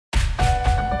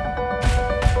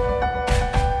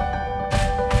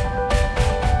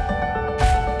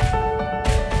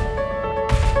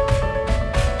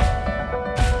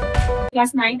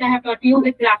Class 9 I have taught you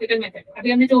with graphical method.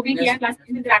 अभी हमने जो भी किया क्लास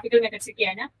 9 में ग्राफिकल मेथड से किया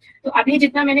है ना, तो अभी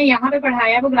जितना मैंने यहाँ पे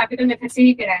पढ़ाया वो ग्राफिकल मेथड से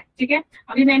ही करा है, ठीक है।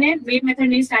 अभी मैंने वेट मेथड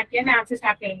नहीं स्टार्ट किया, मैं आपसे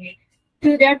स्टार्ट करूंगी।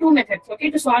 So there are two methods, okay,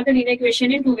 to solve the linear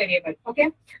equation in two variables. Okay,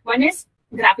 one is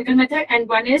graphical method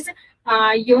and one is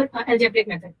your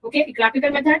algebraic method. Okay,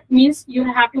 graphical method means you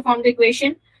have to form the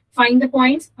equation, find the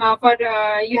points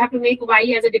you have to make y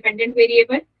as a dependent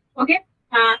variable, okay,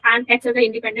 and x as an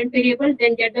independent variable.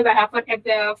 Then get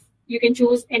the you can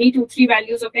choose any 2-3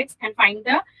 values of x and find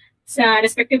the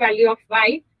respective value of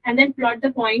y, and then plot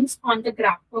the points on the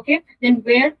graph. Okay, then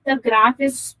where the graph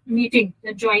is meeting,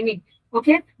 the joining.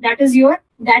 Okay, that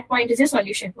point is your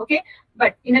solution. Okay,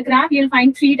 but in a graph you'll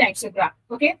find 3 types of graph.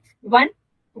 Okay, one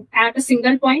at a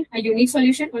single point, a unique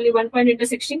solution, only one point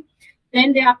intersecting.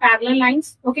 Then there are parallel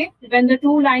lines. Okay, when the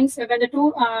two line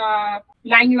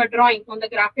you are drawing on the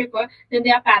graph paper, then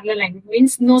they are parallel line, it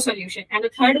means no solution. And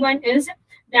the third one is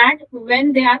that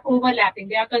when they are overlapping,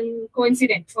 they are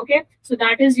coincident. Okay, so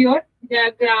that is you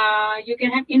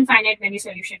can have infinite many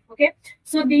solution. Okay,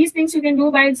 so these things you can do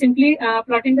by simply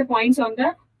plotting the points on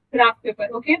the graph paper.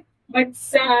 Okay, but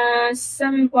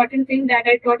some important thing that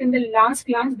I taught in the last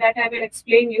class that I will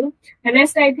explain you. The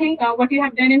rest I think what you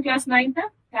have done in class 9,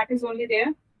 that is only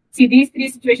there. See, these 3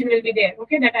 situations will be there.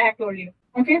 Okay, that I have told you.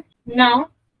 Okay, now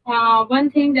one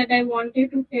thing that I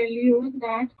wanted to tell you,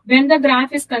 that when the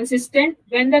graph is consistent,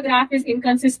 when the graph is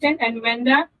inconsistent, and when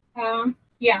the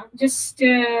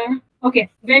okay,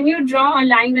 when you draw a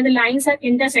line when the lines are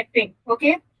intersecting,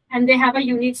 okay, and they have a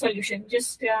unique solution.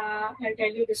 Just I'll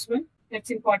tell you this one.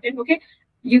 That's important. Okay,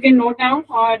 you can note down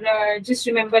or just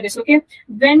remember this. Okay,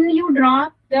 when you draw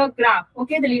the graph,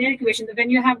 okay, the linear equation, when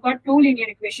you have got 2 linear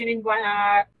equation in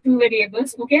 2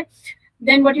 variables, okay,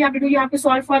 then what you have to do, you have to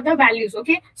solve for the values.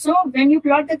 Okay, so when you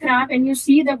plot the graph and you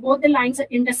see that both the lines are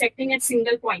intersecting at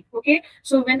single point, okay,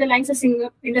 so when the lines are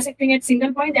intersecting at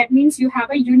single point, that means you have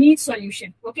a unique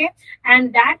solution. Okay,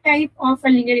 and that type of a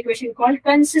linear equation called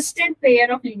consistent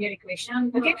pair of linear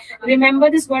equation. Okay,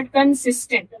 remember this word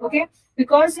consistent. Okay,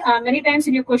 because many times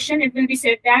in your question it will be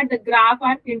said that the graph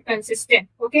are inconsistent.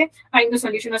 Okay, find the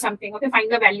solution or something. Okay,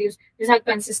 find the values, these are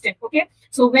consistent. Okay,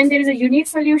 so when there is a unique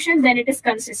solution, then it is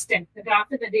consistent. The graph,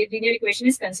 the linear equation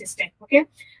is consistent. Okay,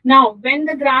 now when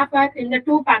the graph are in the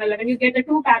 2 parallel, when you get the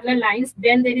 2 parallel lines,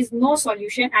 then there is no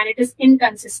solution and it is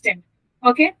inconsistent.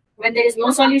 Okay, when there is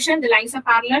no solution, the lines are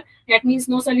parallel, that means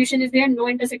no solution is there, no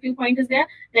intersecting point is there,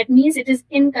 that means it is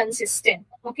inconsistent.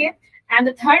 Okay, and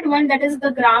the third one, that is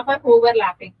the graph are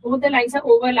overlapping. Both the lines are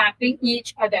overlapping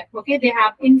each other. Okay, they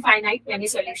have infinite many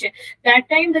solution. That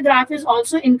time the graph is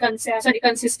also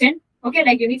consistent. Okay,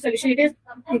 like unique solution, it is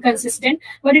inconsistent,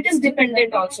 but it is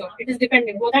dependent also. It is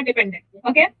dependent. Both are dependent.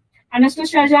 Okay, understood,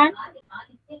 Shahjahan?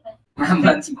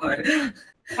 Once more.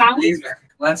 Please,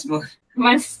 once more.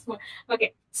 Once more.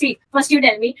 Okay. See, first you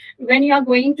tell me, when you are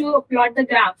going to plot the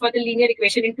graph for the linear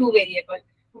equation in 2 variables,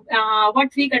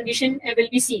 what 3 condition will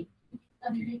be seen?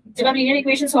 जब आप linear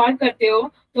equation solve करते हो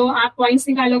तो आप points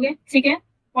निकालोगे, ठीक है,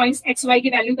 points x Y की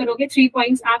वैल्यू करोगे, 3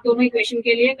 पॉइंट्स आप दोनों इक्वेशन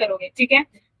के लिए करोगे, ठीक है।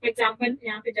 फॉर एग्जांपल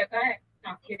यहाँ पे जगह है,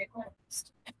 ये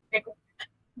देखो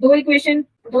 2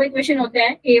 इक्वेशन होते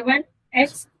हैं,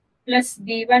 a1x plus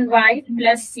b1y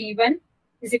plus c1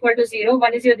 is equal to 0.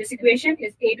 One is your this equation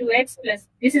is a2x plus,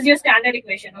 this is your standard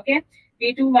equation. Okay,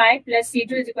 b2y plus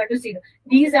c2 is equal to 0.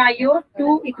 These are your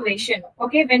 2 equation.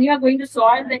 Okay, when you are going to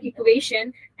solve the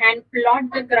equation and plot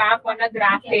the graph on a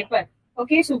graph paper.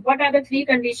 Okay, so what are the 3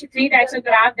 types of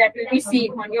graph that will be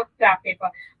seen on your graph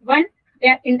paper? One, they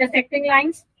are intersecting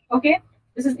lines. Okay,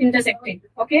 this is intersecting.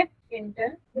 Okay,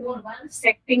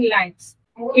 intersecting lines.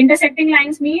 Intersecting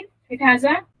lines mean it has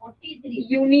a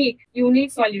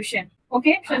unique solution.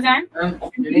 Okay, Shazan?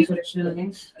 Unique solution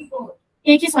means?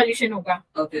 एक ही solution होगा.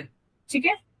 Okay. ठीक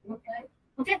है.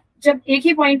 Okay, जब एक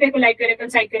ही point पे collide करेगा,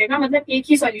 कंसाइड करेगा, मतलब एक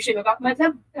ही सॉल्यूशन होगा.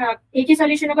 मतलब एक ही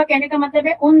सॉल्यूशन होगा कहने का मतलब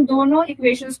है उन दोनों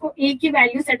इक्वेशंस को एक ही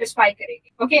वैल्यू सेटिस्फाई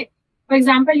करेगी. Okay, for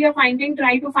example you are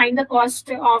try to find the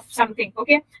cost of something.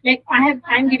 Okay, like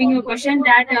I am giving you a question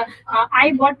that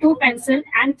I bought 2 pencil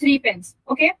and 3 pens.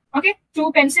 Okay, 2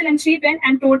 pencil and 3 pen,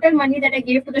 and total money that I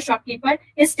gave to the shopkeeper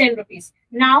is 10 rupees.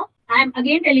 Now I am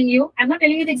again telling you, I'm not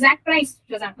telling you the exact price,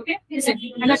 Shazan. Okay, listen.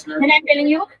 Then I'm telling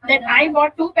you that I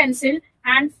bought 2 pencil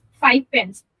and 5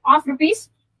 pens of rupees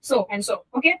so and so.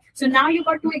 Okay, so now you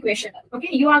got 2 equations.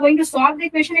 Okay, you are going to solve the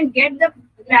equation and get the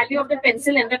value of the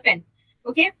pencil and the pen.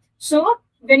 Okay, so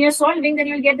when you're solving, then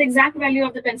you'll get the exact value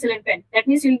of the pencil and pen. That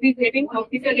means you'll be getting,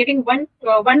 if you're getting one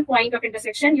point of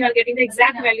intersection, you are getting the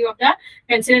exact value of the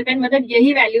pencil and pen. मतलब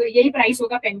यही value, यही price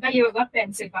होगा pen का, ये होगा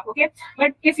pencil का. Okay.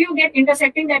 But if you get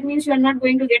intersecting, that means you are not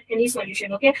going to get any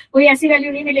solution. Okay. कोई ऐसी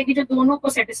value नहीं मिलेगी जो दोनों को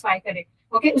satisfy करे.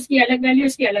 Okay. उसकी अलग value,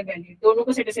 उसकी अलग value. दोनों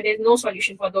को satisfy. There is no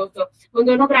solution for those. तो उन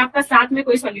दोनों graph का साथ में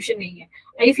कोई solution नहीं है.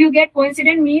 If you get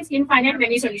coincident means infinite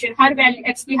many solution. Her value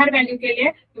x की हर value के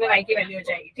लिए तुम्हें y की value हो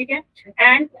जाएगी. ठीक है.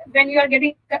 And when you are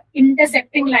getting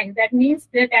intersecting lines, that means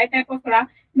that type of graph,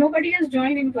 nobody has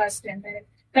joined in class 10.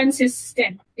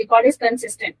 Consistent. We call it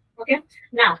consistent. Okay.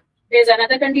 Now, there's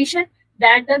another condition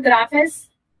that the graph has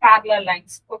parallel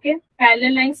lines. Okay.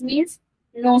 Parallel lines means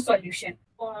no solution.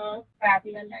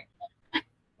 Parallel line.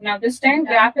 Now, this time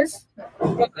graph is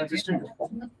Consistent.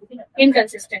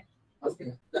 inconsistent.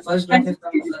 Okay. The first graph is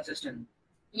consistent.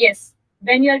 Yes.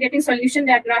 When you are getting solution,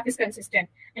 that graph is consistent.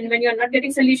 And when you are not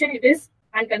getting solution, it is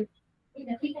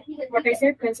what I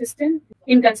said, consistent,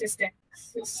 inconsistent.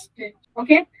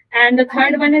 Okay. And the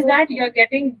third one is that you are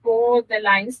getting both the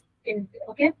lines in,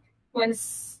 okay,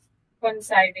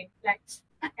 coinciding lines.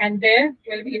 And there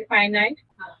will be infinite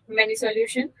many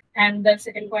solution. And the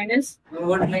second point is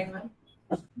What line, ma'am?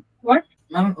 what?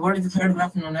 Ma'am, what is the third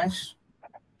graph known as?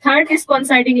 Third is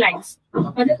coinciding lines.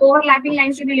 मतलब overlapping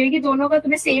lines जो मिलेगी दोनों का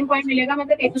तुम्हें same point मिलेगा,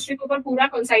 मतलब एक दूसरे के ऊपर पूरा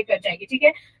कॉन्साइड कर जाएगी. ठीक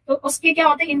है. तो उसके क्या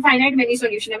होते हैं, इनफाइनाइट मेनी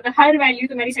सॉल्यूशन है, मतलब हर वैल्यू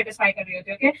तुम्हारी सेटिस्फाई कर रही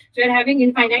होती है. Okay. So you are having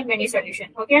infinite many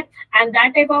solution. Okay. And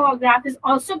that type of graph is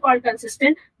also called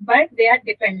consistent, but they are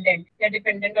dependent. They are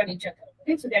dependent on each other.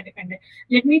 Okay. So they are dependent.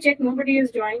 Let me check. Nobody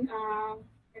is join.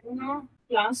 I don't know.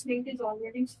 Class link is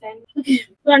already sent. Okay.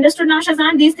 So understood now,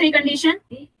 Shazan, these three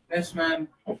conditions? Yes, ma'am.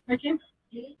 Okay.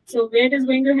 So where is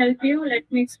going to help you?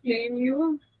 Let me explain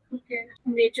you. Okay.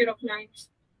 Nature of lines.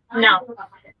 Now,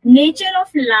 nature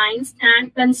of lines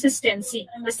and consistency.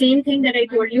 The same thing that I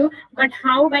told you, but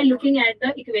how? By looking at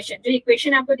the equation. जो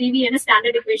equation आपको दी हुई है ना,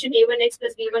 standard equation a1x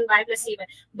plus b1y plus c1.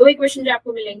 दो equation जो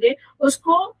आपको मिलेंगे,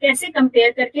 उसको कैसे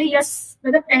compare करके या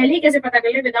मतलब पहले कैसे पता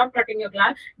कर ले without plotting your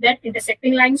graph that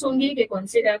intersecting lines होंगी कि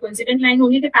coincident line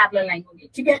होंगी कि parallel line होंगी.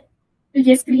 ठीक है. तो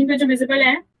ये स्क्रीन पे जो विजिबल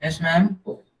है, Yes, ma'am.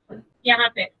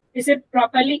 यहाँ पे इसे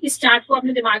प्रॉपरली इस चार्ट को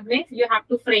अपने दिमाग में you have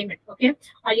to frame it. Okay.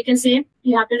 और you can say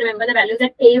you have to remember the values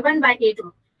that a1 by a2.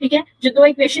 ठीक है. जो दो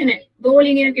इक्वेशन है, दो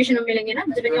लीनियर इक्वेशन मिलेंगे ना,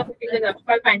 जब आप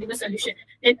finding the solution,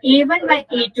 then a1 by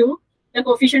a2 the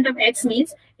coefficient of x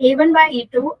means a1 by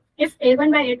a2. If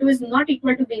a1 by a2 is not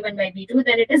equal to b1 by b2,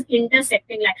 then it is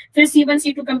intersecting line. फिर c1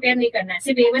 c2 compare नहीं करना है,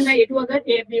 सिर्फ a1 by a2 अगर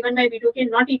b1 by b2 के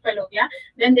not equal हो गया,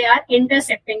 then they are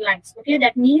intersecting lines. Okay,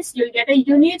 that means you'll get a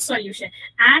unique solution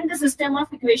and the system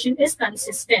of equation is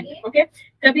consistent. Okay,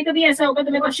 कभी-कभी ऐसा होगा,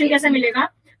 तुम्हें क्वेश्चन कैसा मिलेगा,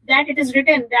 that it is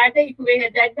written that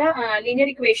the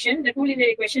linear equation, the two linear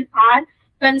equation are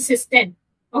consistent.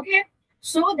 Okay,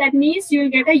 so that means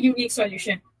you'll get a unique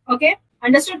solution. Okay,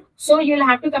 understood? So you'll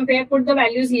have to compare, put the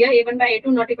values here, a1 by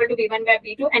a2 not equal to b1 by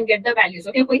b2 and get the values.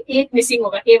 Okay, कोई एक missing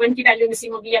होगा, a1 की value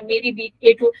missing होगी या मेरी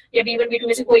a2 या b1 b2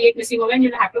 में से कोई एक मिसिंग होगा, and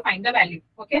you'll have to find the value.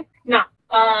 Okay, now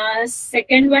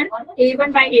second one,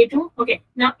 a1 by a2. Okay,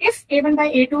 now if a1 by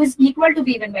a2 is equal to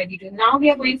b1 by b2, now we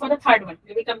are going for the third one.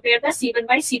 We will compare the c1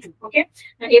 by c2. Okay,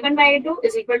 now a1 by a2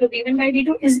 is equal to b1 by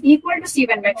b2 is equal to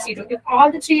c1 by c2. If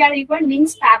all the three are equal,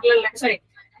 means parallel. Sorry,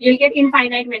 you'll get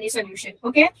infinite many solution.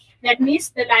 Okay, that means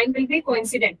the line will be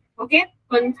coincident. Okay,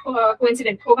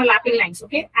 coincident, overlapping lines.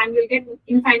 Okay, and you'll get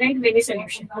infinite many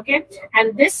solution. Okay,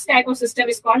 and this type of system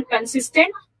is called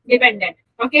consistent dependent.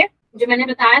 Okay, जो मैंने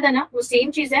बताया था ना, वो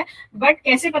same चीज है, but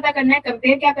कैसे पता करना है,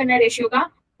 कंपेयर क्या करना है रेशियो का,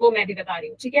 वो मैं भी बता रही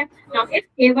हूँ. ठीक है. Now if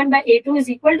a1 by a2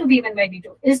 is equal to b1 by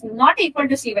b2 is not equal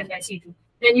to c1 by c2,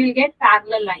 then you will get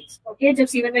parallel lines. Okay,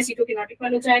 जब c1 by c2 की not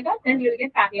equal हो जाएगा, then you will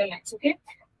get parallel lines. Okay,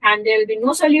 and there will be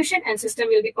no solution and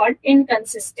system will be called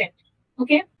inconsistent.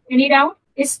 Okay, any doubt?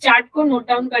 इस chart को note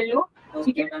down कर लो.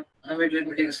 ठीक है. Wait, let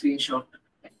me take a screenshot.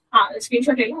 हाँ,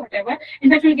 screenshot ले लो, whatever.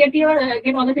 In fact, you'll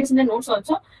get all the things in the notes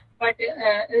also. But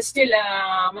still,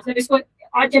 मतलब इसको,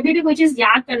 और जब भी कोई चीज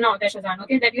याद करना होता है शजान,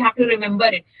 okay, that you have to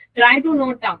remember it, try to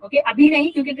note down. Okay, अभी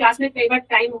नहीं, क्योंकि क्लास में कई बार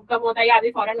टाइम कम होता है या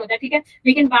अभी फौरन होता है. ठीक है,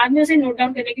 लेकिन बाद में उसे नोट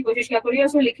डाउन करने की कोशिश क्या करो या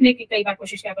उसको लिखने की कई बार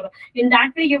कोशिश क्या करो. In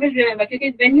that way you will remember, क्योंकि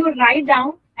when you write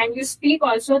down and you speak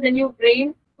also, then your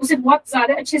brain उसे बहुत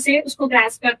ज्यादा अच्छे से उसको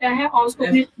ग्रास्प करता है और उसको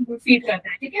फीड करता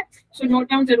है. ठीक है, सो नोट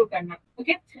डाउन जरूर करना.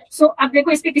 ओके, सो अब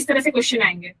देखो इस पे किस तरह से क्वेश्चन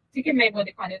आएंगे. ठीक है, मैं वो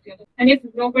दिखा देती हूँ. And if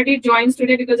nobody joins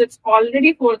today because it's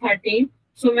already 4:13,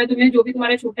 So मैं तुम्हें जो भी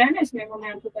तुम्हारा छूटा है ना इसमें वो मैं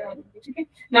आपको करा दूंगी, ठीक है.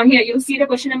 Now here you see the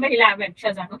question number 11,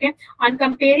 Shazan. Okay, on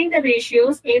comparing the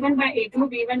ratios A1 by A2,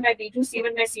 B1 by B2,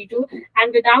 C1 by C2,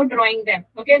 and without drawing them.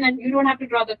 Okay, then you don't have to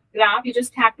draw the graph. You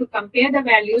just have to compare the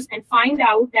values and find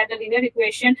out that the linear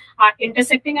equation are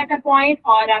intersecting at a point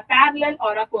or are parallel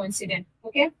or are coincident.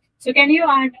 Okay, so can you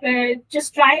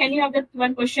just try any of the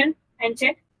one question and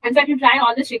check? In fact, you try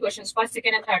all the three questions, first,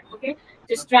 second, and third. Okay,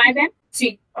 just try them.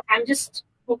 See, I'm just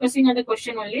focusing on the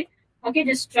question only. Okay,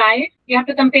 just try it. You have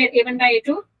to compare A1 by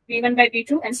A2, B1 by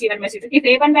B2, and C1 by C2. If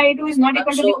A1 by A2 is not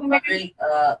equal to B1 by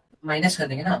A2, minus कर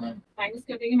देंगे ना ma'am. minus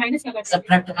कर देंगे. Minus क्या करते हैं?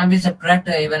 Subtract. Ma'am we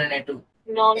subtract A1 and A2.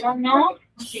 No.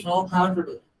 So how to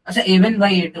do? अच्छा A1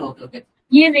 by A2. Okay.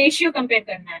 ये रेशियो कंपेयर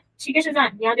करना है, ठीक है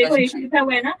शजान. यहाँ देखो रेशियो लिखा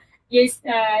हुआ है ना. ये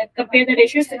compare the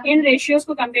ratios. In ratios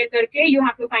को कंपेयर करके you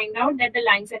have to find out that the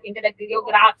lines are intersecting. Your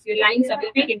graphs, your lines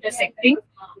will be intersecting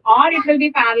और इट विल बी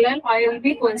पैरेलल और it will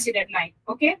be coincident line.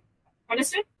 Okay,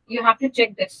 understood? You have to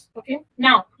check this. Okay,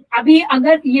 now अभी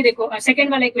अगर ये देखो second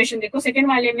वाला equation देखो. Second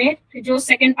वाले में जो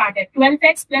सेकंड पार्ट है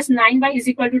 12x + 9y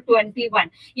 = 21.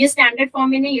 ये स्टैंडर्ड फॉर्म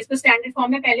में नहीं, इसको स्टैंडर्ड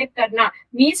फॉर्म में पहले करना.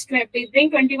 Means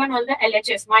bring 21 on the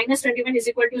LHS, -21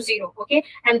 = 0. Okay,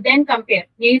 and then compare.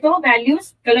 ये तो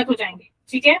वैल्यूज गलत हो जाएंगे,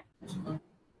 ठीक है.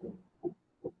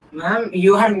 Ma'am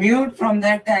you are mute from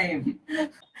that time.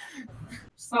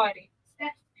 Sorry.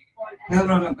 No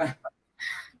problem.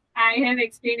 I have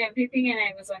explained everything and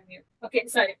I was on mute. Okay,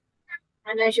 sorry.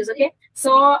 No issues. Okay,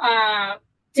 so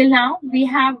till now we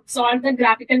have solved the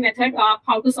graphical method of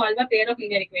how to solve a pair of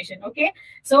linear equation. Okay,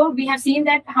 so we have seen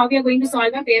that how we are going to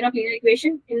solve a pair of linear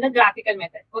equation in the graphical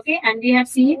method. Okay, and we have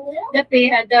seen the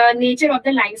nature of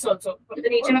the lines also. What is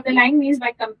the nature of the line? Means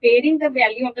by comparing the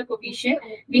value of the coefficient,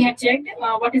 we have checked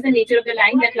what is the nature of the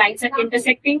line. That lines are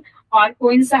intersecting or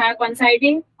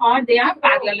coinciding or they are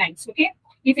parallel lines. Okay.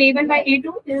 If A1 by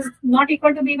A2 is not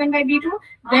equal to B1 by B2,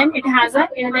 then it has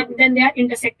then they are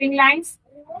intersecting lines.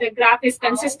 The graph is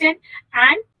consistent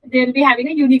and they will be having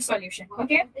a unique solution.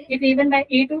 Okay. If A1 by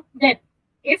A2, then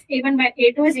if A1 by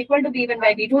A2 is equal to B1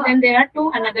 by B2, then there are two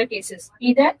another cases.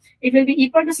 Either it will be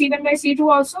equal to C1 by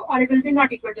C2 also, or it will be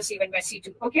not equal to C1 by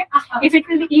C2. Okay. If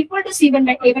it will be equal to C1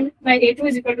 by A1 by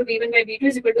A2 is equal to B1 by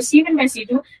B2 is equal to C1 by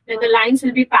C2, then the lines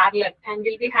will be parallel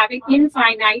and will be having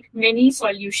infinite many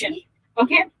solution.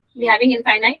 Okay, we having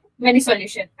infinite many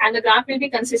solution and the graph will be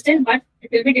consistent but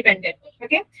it will be dependent.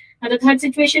 Okay, now the third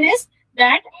situation is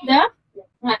that the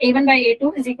A1 by A2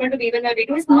 is equal to B1 by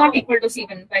B2 is not equal to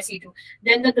C1 by C2.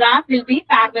 Then the graph will be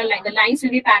parallel line. The lines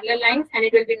will be parallel lines and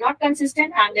it will be not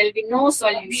consistent and there will be no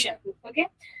solution. Okay,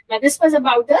 now this was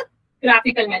about the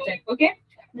graphical method. Okay,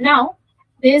 now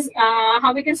this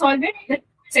how we can solve it. The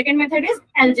second method is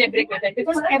algebraic method,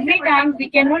 because every time we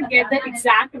cannot get the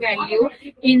exact value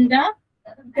in the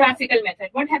graphical method.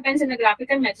 What happens in the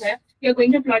graphical method? You're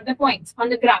going to plot the points on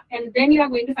the graph and then you are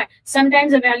going to find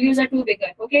sometimes the values are too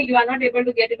bigger. Okay, you are not able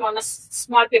to get it on a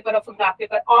small paper of a graph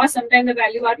paper, or sometimes the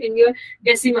value are in your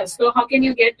decimals. So how can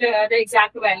you get the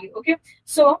exact value? Okay,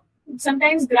 so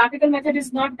sometimes graphical method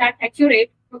is not that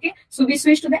accurate. Okay, so we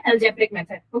switch to the algebraic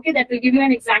method. Okay, that will give you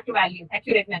an exact value,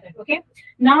 accurate method. Okay,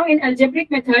 now in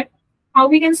algebraic method, how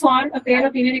we can solve a pair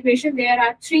of linear equation? There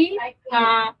are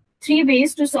three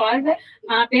ways to solve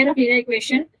a pair of linear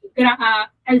equation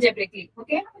algebraically.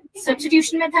 Okay,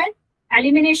 substitution method,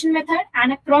 elimination method,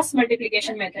 and a cross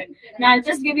multiplication method. Now I'll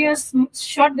just give you a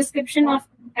short description of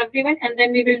everyone and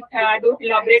then we will do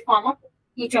elaborate form of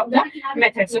each of the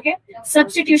methods. Okay,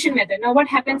 substitution method. Now what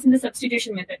happens in the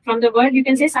substitution method? From the word you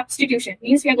can say substitution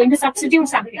means we are going to substitute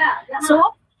something. So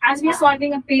as we are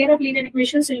solving a pair of linear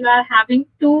equations, so you are having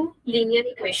two linear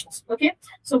equations. Okay,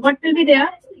 so what will be there?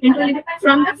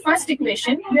 From the first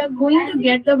equation, you are going to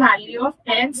get the value of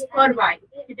x or y.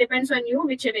 It depends on you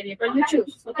which variable you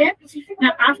choose. Okay.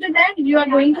 Now after that, you are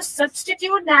going to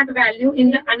substitute that value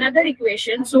in the another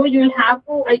equation. So you will have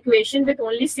an equation with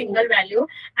only single value,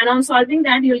 and on solving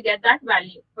that, you will get that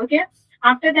value. Okay.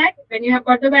 After that, when you have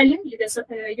got the value,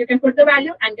 you can put the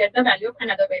value and get the value of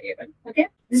another variable. Okay,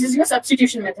 this is your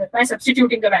substitution method by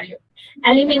substituting the value.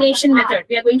 Elimination method,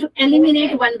 we are going to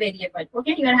eliminate one variable.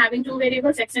 Okay, you are having two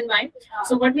variables x and y.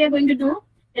 So what we are going to do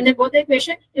in both the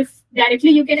equation, if directly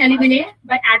you can eliminate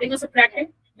by adding or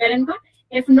subtracting, well and good.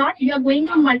 If not, you are going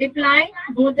to multiply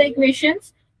both the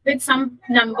equations with some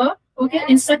number. Okay,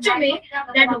 in such a way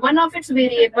that one of its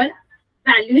variable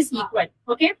value is equal.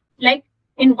 Okay, like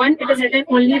in one it is written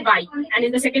only y, and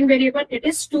in the second variable it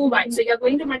is 2y. So you are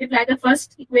going to multiply the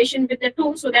first equation with the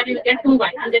 2 so that you will get 2y,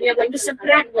 and then you are going to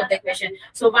subtract both the equation.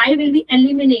 So y will be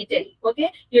eliminated.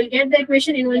 Okay, you will get the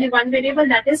equation in only one variable,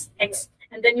 that is x,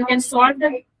 and then you can solve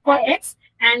for x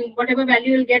and whatever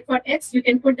value you'll get for x, you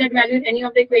can put that value in any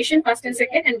of the equation, first and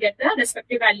second, and get the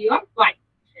respective value of y.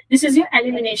 This is your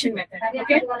elimination method.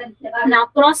 Okay. Now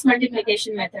cross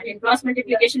multiplication method. In cross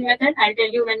multiplication method, I'll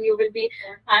tell you when you will be.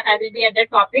 I will be at that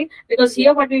topic, because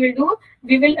here what we will do,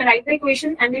 we will write the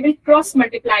equation and we will cross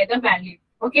multiply the value.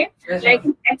 Okay. Yes, like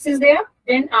x is there,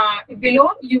 then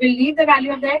below you will leave the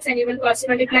value of the x and you will cross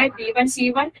multiply b1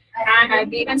 c1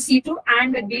 and b1 c2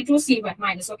 and b2 c1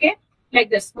 minus. Okay. Like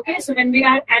this. Okay. So when we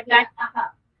are at that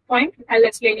point, I'll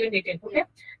explain you in detail. Okay.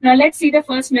 Now let's see the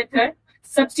first method.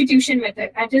 Substitution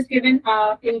method. I've just given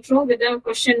intro with the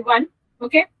question 1.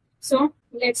 Okay. So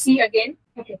let's see again.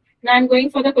 Okay. Now I'm going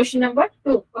for the question number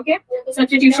 2. Okay.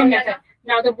 Substitution method.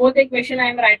 Now the both equation I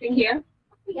am writing here.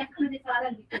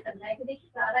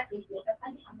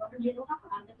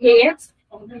 Ax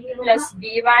plus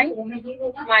by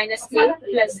minus a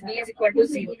plus b is equal to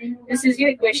 0. This is your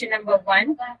equation number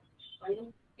 1.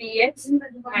 Px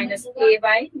minus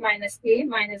ay minus a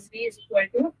minus b is equal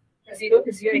to 0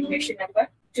 is your equation number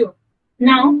 2.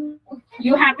 Now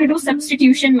you have to do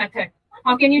substitution method.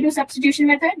 How can you do substitution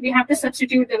method? We have to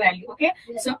substitute the value. Okay.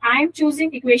 So I am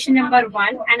choosing equation number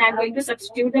 1 and I'm going to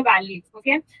substitute the value.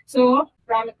 Okay. So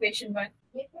from equation 1.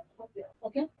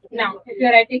 Okay. Now if you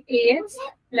are writing ax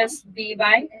plus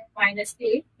by minus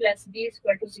a plus b is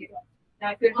equal to 0.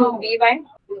 Now if you do by.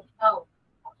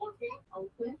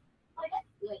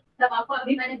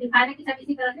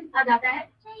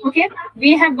 Okay,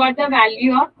 we have got the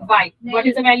value of y. What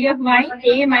is the value of y?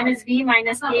 A minus b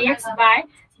minus ax by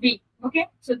b. Okay,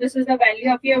 so this is the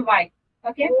value of your y.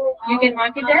 Okay, you can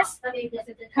mark it as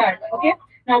third. Okay,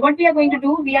 now what we are going to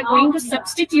do, we are going to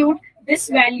substitute this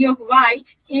value of y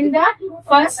in the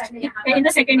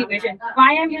second equation.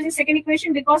 Why I am using second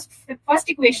equation? Because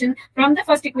from the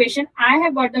first equation I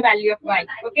have got the value of y.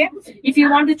 Okay, if you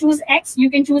want to choose x, you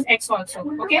can choose x also.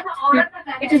 Okay,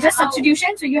 it is just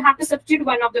substitution, so you have to substitute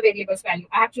one of the variables value.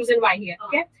 I have chosen y here.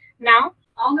 Okay, now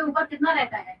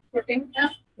putting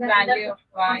value of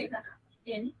y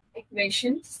in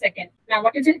equation second. Now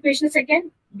what is the equation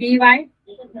second? By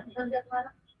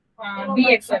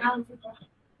bx, sorry,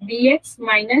 bx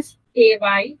minus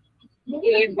ay,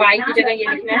 की जगह ये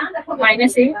लिखना है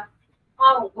minus a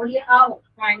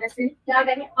minus b.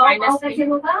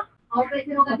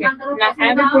 Okay. Now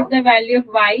I will put the value of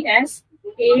y as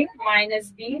a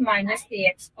minus b minus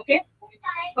ax. Okay.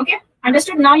 Okay.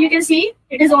 Understood? Now you can see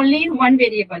it is only in one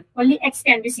variable. Only x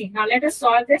can be seen. Now let us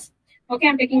solve this. Okay,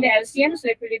 I'm taking the LCM, so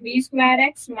it will be b square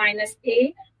x minus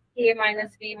a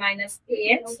minus b minus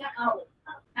ax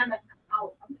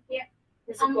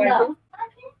is equal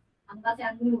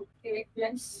to a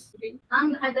plus b.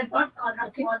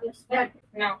 Okay.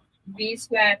 Now b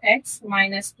square x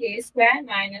minus a square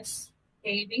minus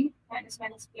ab minus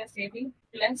plus ab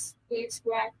plus a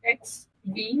square x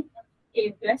b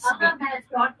a plus b.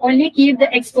 Only keep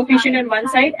the x coefficient on one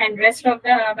side and rest of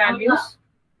the values.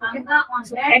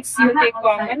 So x you take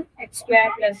common, x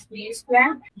square plus b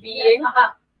square,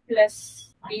 ba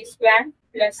plus b square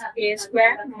plus a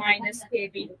square minus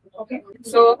ab. Okay,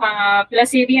 so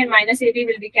plus ab and minus ab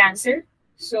will be cancelled.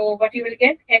 So what you will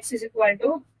get, x is equal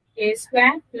to a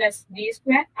square plus b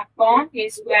square upon a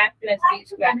square plus b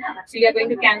square. So you are going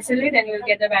to cancel it and you will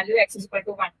get the value x is equal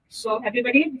to 1. So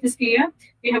everybody, this is clear.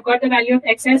 We have got the value of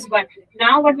x as 1.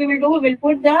 Now what we will do, we will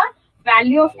put the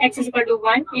value of x is equal to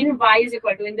 1 in y is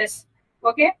equal to in this.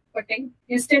 Okay, putting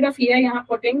instead of here, you are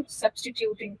putting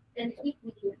substituting.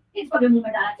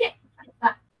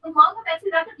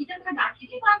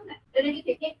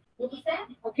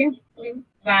 Okay,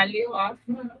 value of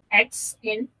x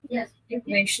in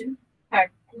equation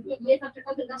third.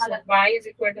 So y is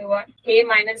equal to what? A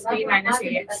minus b minus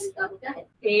ax.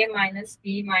 A minus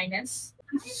b minus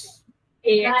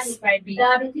ax by b.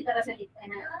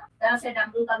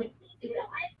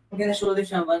 Okay, show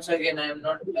this once again. I am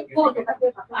not.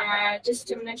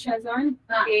 Just a minute, Shazan.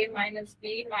 A minus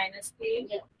b minus a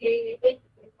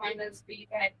minus b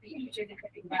by b, which is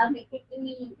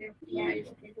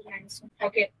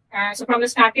okay. So from the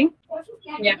starting,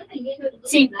 yeah.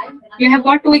 See, you have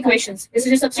got two equations. This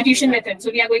is a substitution method. So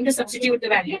we are going to substitute the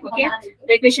value. Okay.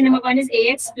 The equation number 1 is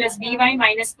ax plus by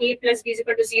minus a plus b is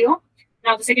equal to 0.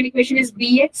 Now the second equation is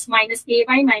bx minus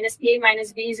ay minus a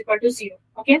minus b is equal to 0.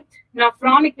 Okay. Now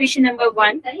from equation number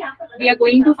 1, we are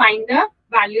going to find the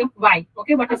value of y.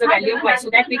 Okay. What is the value of y? So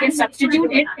that we can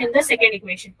substitute it in the second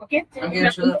equation. Okay. Okay.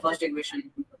 Show the first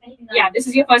equation. Yeah, this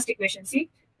is your first equation. See,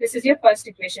 this is your first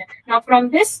equation. Now from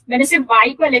this, मैंने सिर्फ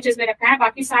y को LHS में रखा है,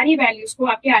 बाकी सारी values को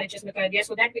आपके RHS में कर दिया,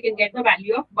 so that we can get the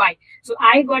value of y. So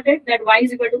I got it that y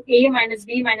is equal to a minus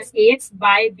b minus ax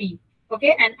by b.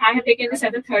 Okay, and I have taken this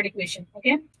as the third equation.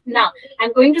 Okay, now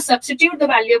I'm going to substitute the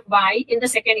value of y in the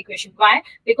second equation. Why?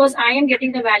 Because I am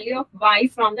getting the value of y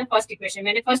from the first equation.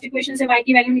 मैंने first equation से y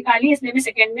की value निकाली, इसलिए मैं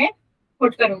second में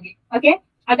put करूंगी. Okay,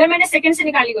 अगर मैंने second से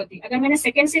निकाली होती, अगर मैंने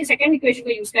second equation को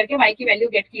use करके y की value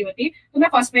get की होती, तो मैं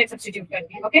first में substitute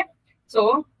करती. Okay,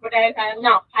 so what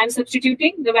now I'm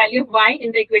substituting the value of y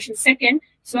in the equation second.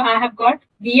 So I have got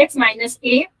dx minus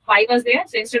a. Y was there,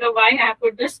 so instead of y, I have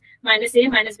put this minus a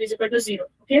minus b is equal to 0.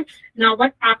 Okay. Now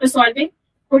what, after solving,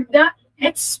 put the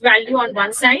x value on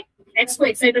one side, x को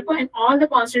x side रखो, and all the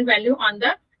constant value on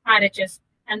the RHS.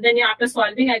 And then after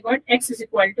solving, I got x is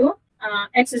equal to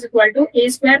a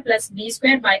square plus b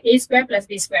square by a square plus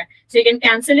b square. So you can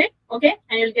cancel it, okay,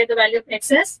 and you'll get the value of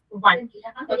x as 1.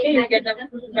 Okay, you'll get the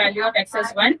value of x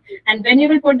as 1. And when you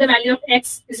will put the value of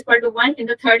x is equal to 1 in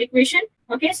the third equation,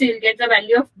 okay, so you'll get the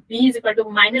value of b is equal to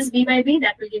minus b by b.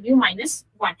 That will give you minus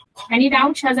 1. Any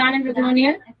doubt, Shazan and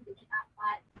Rudronial?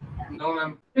 No,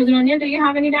 ma'am. Rudronial, do you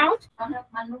have any doubt?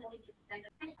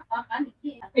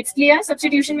 It's clear,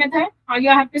 substitution method. How you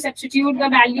have to substitute the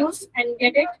values and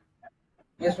get it?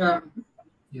 Yes, ma'am.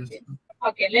 Yes.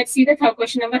 Okay, let's see the third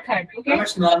question number third. Okay.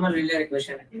 It's normal linear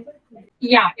equation.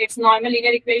 Yeah, it's normal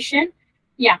linear equation.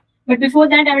 Yeah, but before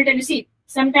that, I will tell you. See,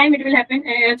 sometime it will happen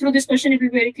through this question. It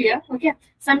will be very clear. Okay.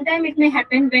 Sometime it may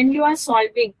happen when you are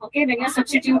solving. Okay, when you are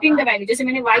substituting the value. जैसे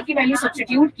मैंने y की value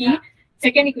substitute की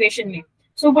second equation में.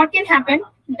 So what can happen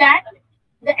that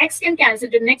the x can cancel.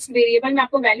 जो next variable में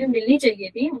आपको value मिलनी चाहिए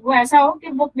थी, वो ऐसा हो कि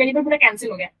वो variable पूरा cancel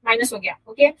हो गया, minus हो गया.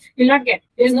 Okay, you'll not get.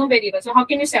 There is no variable. So how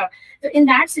can you solve? So in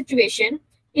that situation,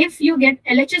 if you get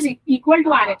LHS equal to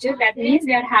RHS, that means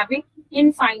they are having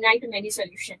infinite many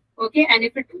solution. Okay, and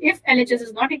if LHS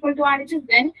is not equal to RHS,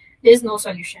 then there is no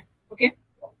solution. Okay.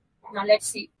 Now let's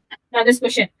see. Now this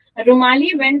question.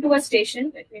 Romali went to a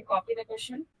station. Let me copy the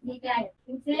question.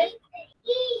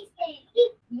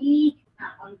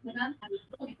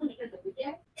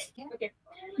 Okay.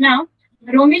 Now,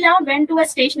 Romila went to a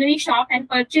stationery shop and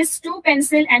purchased 2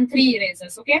 pencils and 3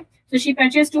 erasers. Okay. So she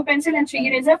purchased 2 pencils and 3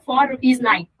 erasers for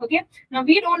 ₹9. Okay. Now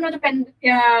we don't know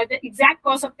the exact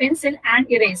cost of pencil and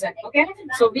eraser. Okay.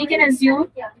 So we can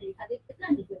assume.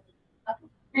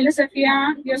 Hello,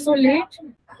 Sophia. You're so late.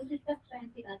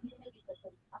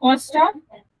 Cost of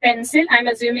pencil, I'm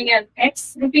assuming as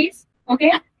X rupees.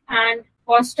 Okay. And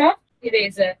cost of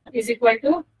eraser is equal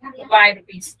to Y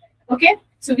rupees. Okay.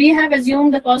 So we have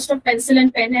assumed the cost of pencil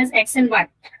and pen as X and Y.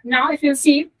 Now, if you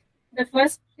see, the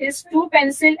first is 2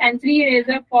 pencil and 3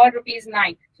 eraser for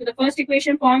 ₹9. So the first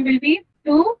equation form will be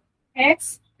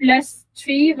 2x plus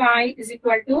 3y is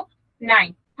equal to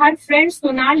 9. Her friend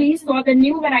Sonali saw the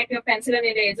new variety of pencil and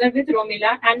eraser with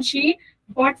Romila, and she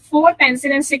bought 4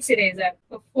 pencil and 6 eraser.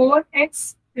 So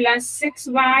 4x plus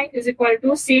 6y is equal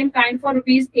to same kind for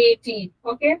 ₹18.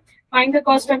 Okay. Find the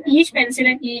cost of each pencil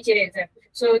and each eraser.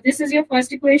 So this is your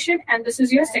first equation and this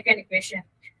is your second equation.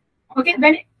 Okay.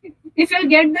 If you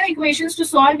get the equations to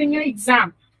solve in your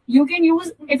exam, you can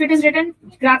use, if it is written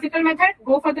graphical method,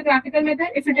 go for the graphical method.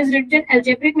 If it is written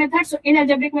algebraic method, so in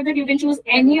algebraic method, you can choose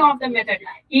any of the method,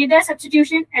 either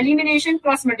substitution, elimination,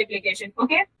 cross multiplication.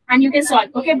 Okay. And you can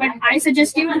solve. Okay. But I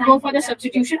suggest you to go for the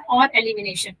substitution or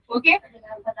elimination. Okay.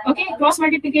 Okay. Cross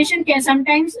multiplication can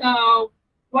sometimes,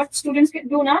 what students can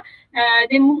do now,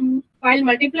 while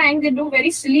multiplying, they do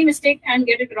very silly mistake and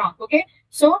get it wrong. Okay.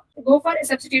 So go for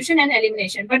substitution and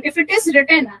elimination. But if it is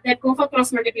written that go for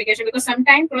cross multiplication, because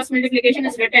sometimes cross multiplication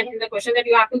is written in the question that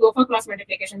you have to go for cross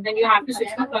multiplication, then you have to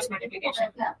switch for cross multiplication.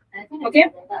 Okay.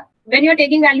 When you are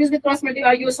taking values with cross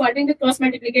multiplication or you are solving with cross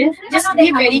multiplication, just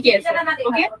be very careful.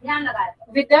 Okay.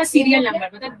 With the serial number,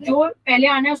 मतलब जो पहले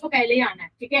आना है उसको पहले ही आना है.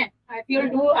 ठीक है. If you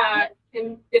do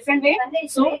in different way,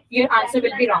 so your answer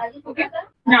will be wrong. Okay.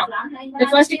 Now the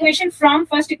first equation from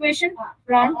equation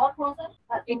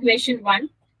 1,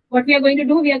 what we are going to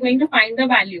do, we are going to find the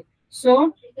value.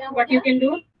 So what you can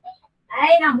do,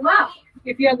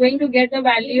 if you are going to get the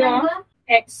value of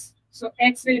x, so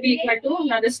x will be equal to,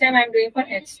 now this time I am doing for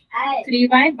x,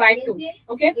 3y by 2.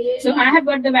 Okay. So I have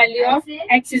got the value of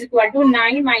x is equal to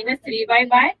 9 minus 3y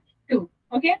by 2.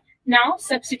 Okay. Now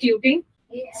substituting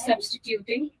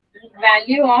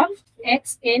value of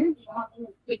x in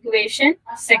equation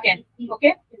second.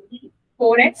 Okay.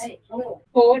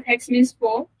 4x means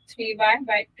 4, 3y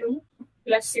by 2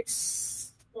 plus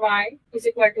 6y is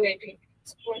equal to 18.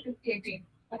 It's equal to 18.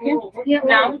 Okay.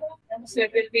 Now, so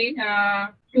it will be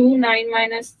 9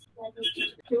 minus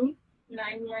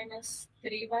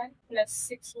 3y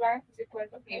plus 6y is equal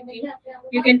to 18.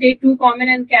 You can take 2 common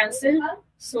and cancel.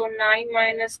 So 9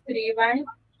 minus 3y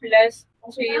plus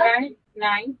 3y,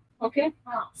 9. Okay.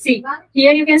 See,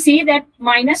 here you can see that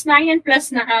minus 9 and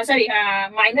plus,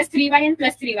 minus 3y and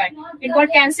plus 3y. It got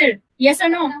cancelled. Yes or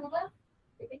no?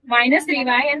 Minus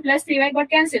 3y and plus 3y got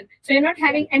cancelled. So you're not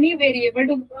having any variable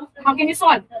to, how can you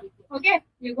solve? Okay.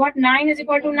 You got 9 is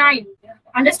equal to 9.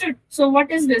 Understood? So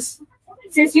what is this?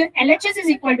 Since your LHS is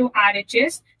equal to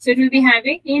RHS, so it will be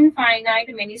having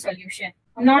infinite many solution.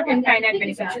 Not infinite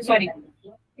many solution. Sorry.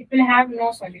 It will have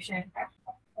no solution.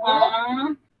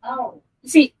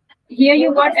 See, here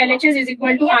you got LHS is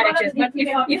equal to RHS. But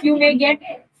if you may get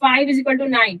 5 is equal to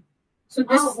 9. So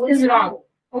this is wrong.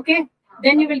 Okay.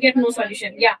 Then you will get no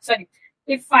solution. Yeah, sorry.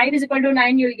 If 5 is equal to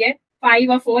 9, you will get 5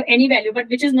 or 4, any value, but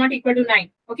which is not equal to 9.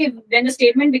 Okay. Then the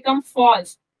statement becomes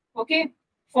false. Okay.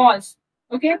 False.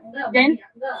 Okay. Then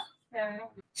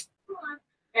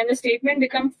when the statement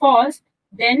becomes false,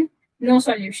 then no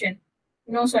solution.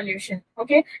 No solution.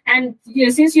 Okay. And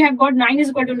since you have got 9 is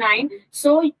equal to 9,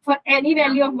 so for any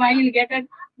value of y, you will get a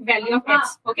value of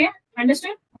x. Okay.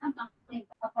 Understood?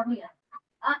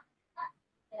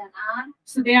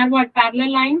 So they are what?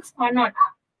 Parallel lines or not?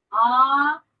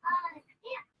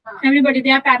 Everybody,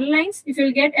 they are parallel lines. If you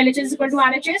will get LHS is equal to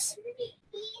RHS,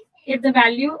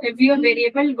 if your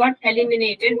variable got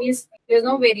eliminated, means there's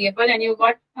no variable and you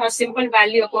got a simple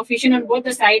value, a coefficient on both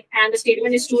the side, and the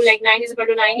statement is true, like 9 is equal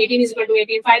to 9, 18 is equal to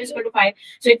 18, 5 is equal to 5.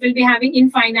 So it will be having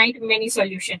infinite many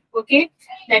solution. Okay.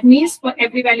 That means for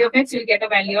every value of x, you'll get a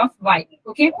value of y.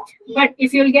 Okay. But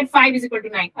if you'll get 5 is equal to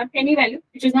 9 or any value,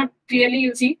 which is not clearly,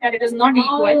 you'll see that it is not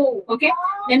equal. Okay.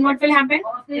 Then what will happen?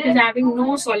 It is having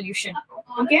no solution.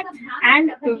 Okay.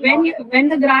 And when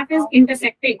the graph is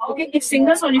intersecting, okay, if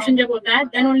single solution jab hota hai,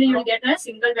 then only you will get a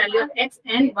single value of x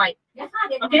and y.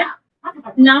 Okay.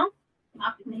 Now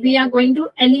we are going to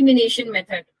elimination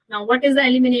method. Now what is the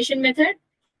elimination method?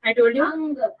 I told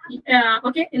you.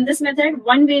 Okay, in this method,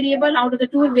 one variable out of the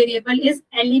two variable is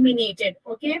eliminated.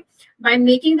 Okay, by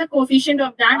making the coefficient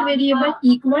of that variable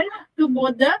equal to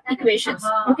both the equations.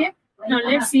 Okay. Now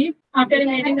let's see. After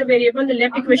eliminating the variable, the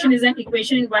left equation is an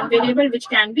equation in one variable which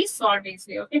can be solved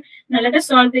easily. Okay. Now let us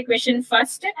solve the equation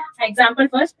first, example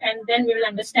first, and then we will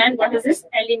understand what is this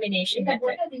elimination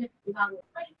method.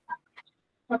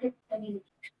 Okay.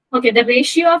 Okay. The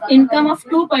ratio of income of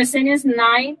two person is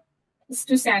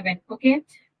 9:7. Okay.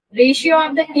 Ratio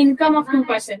of the income of 2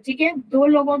 person. ठीक है. दो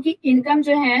लोगों की income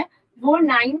जो है वो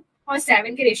 9 और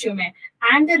 7 के ratio में,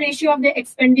 and the ratio of the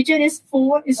expenditure is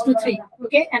 4:3.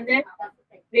 Okay, and the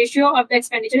ratio of the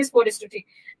expenditure is 4:3.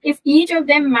 If each of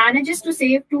them manages to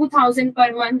save 2,000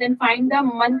 per month, then find the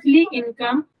monthly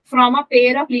income from a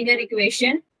pair of linear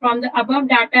equation from the above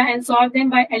data and solve them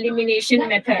by elimination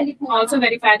method. Also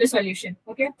verify the solution.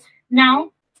 Okay.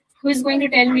 Now, who is going to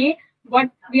tell me what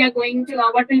we are going to?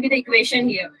 What will be the equation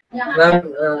here?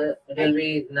 Ma'am, it will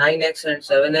be 9x and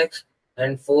 7x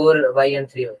and 4y and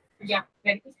 3y. Yeah,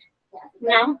 very good.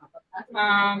 Now,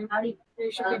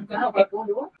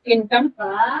 income.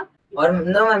 Or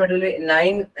no, ma'am, it will be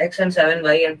 9x and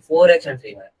 7y and 4x and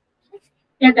 3y.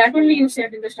 Yeah, that only you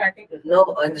said in the starting.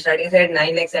 No, in the starting said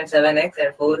 9x and 7x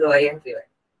and 4y and 3y.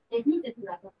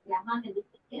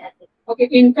 Okay,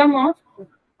 income of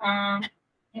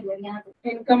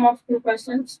 2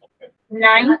 persons,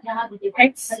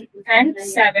 9x and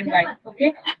 7y.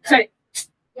 Okay, sorry.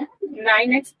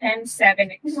 9x and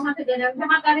 7x.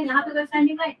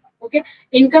 Okay,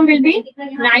 income will be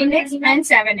 9x and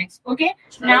 7x. Okay,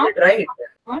 now right.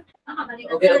 What?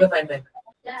 Okay, fine.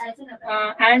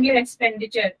 And your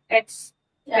expenditure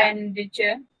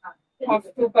of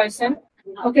 2 person.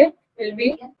 Okay, will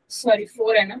be 4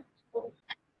 and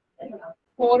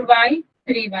 4y,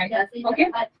 3y.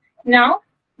 Okay, now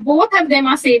both of them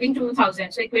are saving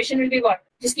 2,000. So equation will be what?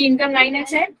 जिसकी income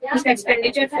 9x है, उसका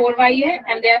expenditure 4y है,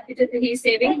 and he is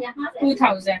saving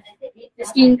 2,000.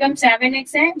 जिसकी income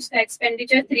 7x है, उसका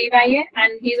expenditure 3y है,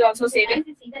 and he is also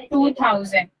saving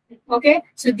 2,000. Okay,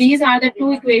 so these are the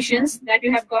two equations that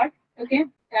you have got. Okay,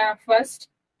 first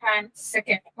and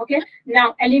second. Okay,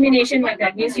 now elimination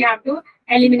method means you have to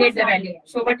eliminate the value.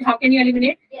 So how can you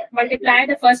eliminate? Multiply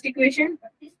the first equation.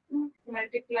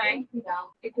 Multiply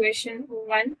equation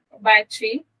 1 by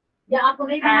 3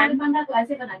 and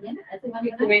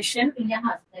equation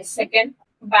second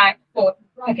by 4.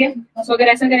 Okay, so अगर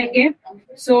ऐसा करेंगे,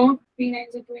 so 3 9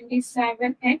 is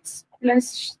 27x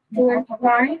plus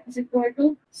 12y is equal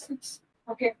to 6.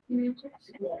 Okay.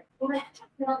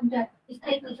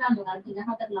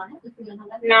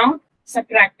 Now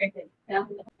subtract it.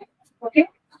 Okay,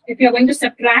 if you are going to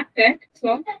subtract it,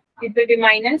 so it will be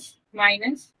minus.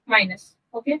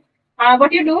 Okay,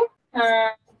 what you do?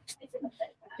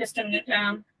 Just a minute.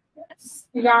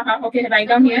 Okay, write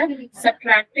down here.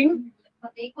 Subtracting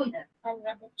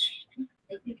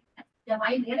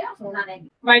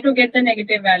Y to get the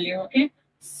negative value, okay?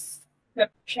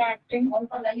 Subtracting.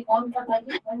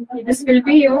 This will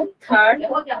be your third,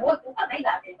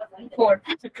 fourth.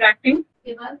 Subtracting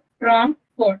from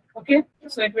 4, okay?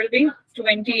 So it will be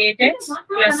 28x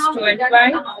plus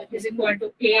 12y is equal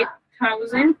to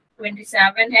 8,000.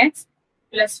 27x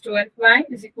plus 12y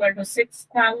is equal to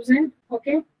 6,000,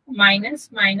 okay?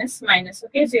 Minus, minus, minus,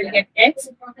 okay? So you'll get x,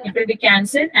 it will be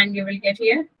cancelled and you will get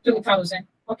here 2,000,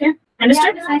 okay?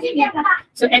 Understood?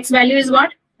 So x value is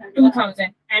what?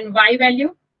 2,000 and y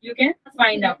value you can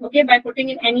find out, okay? By putting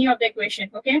in any of the equation,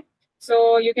 okay?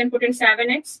 So you can put in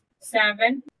 7x,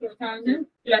 2,000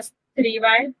 plus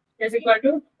 3y is equal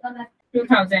to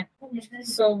 2,000.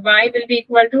 So y will be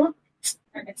equal to,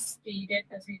 let's read it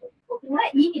as 0.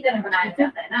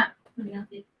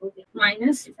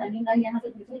 Minus.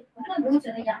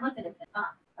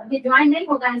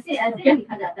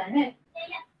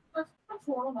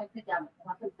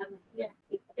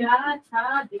 Yeah.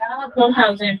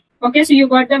 4,000. Okay, so you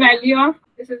got the value of,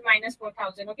 this is minus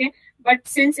 4,000, okay? But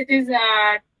since it is, we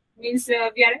are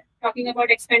talking about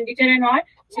expenditure and all,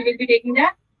 so we'll be taking the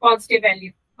positive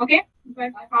value, okay?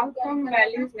 But how come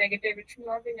value is negative? It should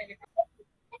not be negative.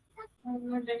 I have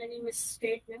not done any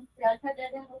mistake there.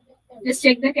 Just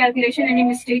check the calculation. Any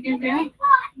mistake is there?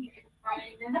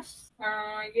 Minus.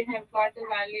 You have got the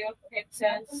value of x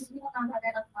as. So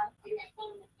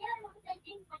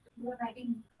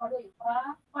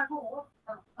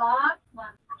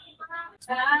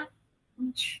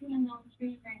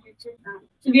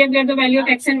we have got the value of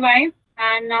x and y,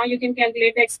 and now you can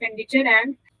calculate the expenditure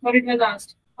and what it was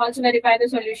asked. Also verify the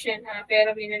solution, pair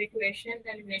of linear equations,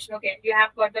 elimination. Okay, you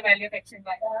have got the value of x and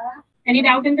y. Any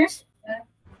doubt in this?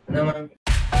 No, ma'am.